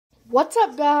What's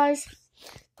up, guys?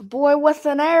 The boy with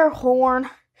an air horn.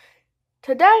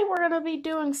 Today we're going to be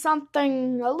doing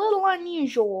something a little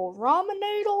unusual. Ramen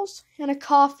noodles and a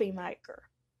coffee maker.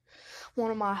 One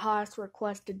of my highest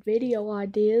requested video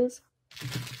ideas.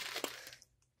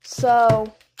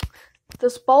 So,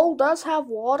 this bowl does have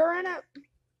water in it.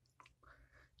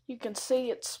 You can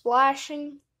see it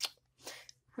splashing.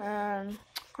 And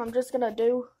I'm just going to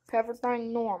do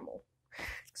everything normal.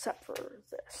 Except for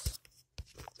this.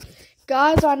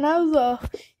 Guys, I know the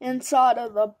inside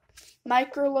of the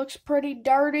maker looks pretty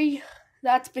dirty.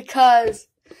 That's because,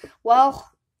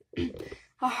 well,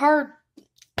 I heard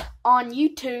on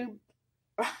YouTube,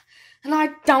 and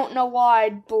I don't know why I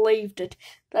believed it,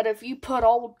 that if you put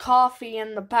old coffee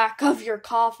in the back of your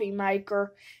coffee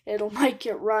maker, it'll make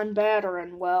it run better.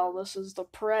 And, well, this is the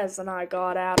present I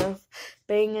got out of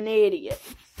being an idiot.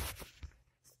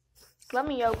 Let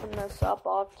me open this up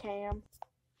off cam.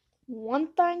 One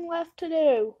thing left to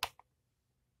do.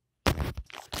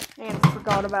 And I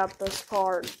forgot about this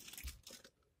part.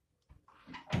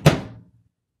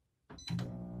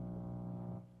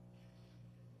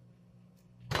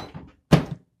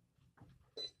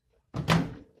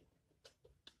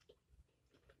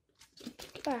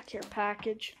 Get back here,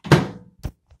 package.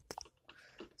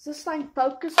 Is this thing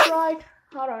focused right?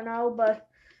 I don't know, but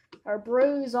our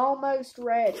brew's almost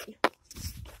ready.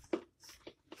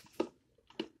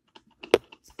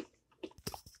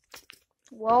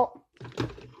 Well,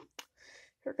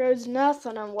 here goes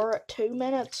nothing, and we're at 2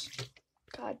 minutes.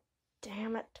 God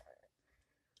damn it.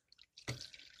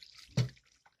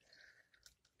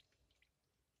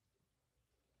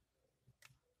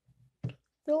 I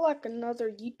feel like another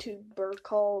YouTuber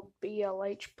called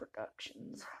BLH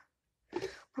Productions.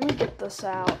 Let me get this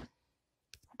out. I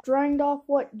drained off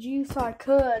what juice I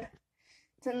could.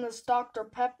 It's in this Dr.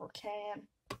 Pepper can.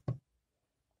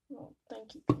 I don't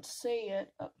think you can see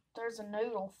it. Oh, there's a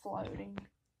noodle floating.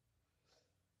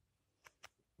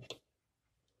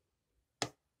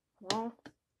 Well,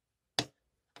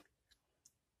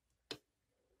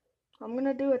 I'm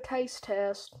gonna do a taste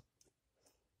test.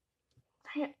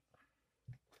 Damn,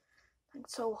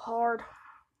 it's so hard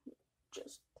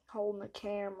just holding the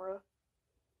camera.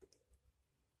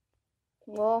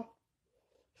 Well,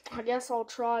 I guess I'll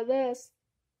try this.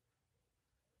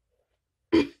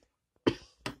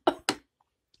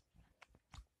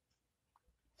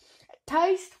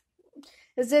 Taste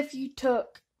as if you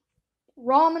took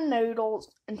ramen noodles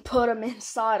and put them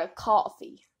inside a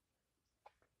coffee.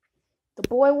 The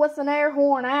boy with an air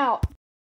horn out.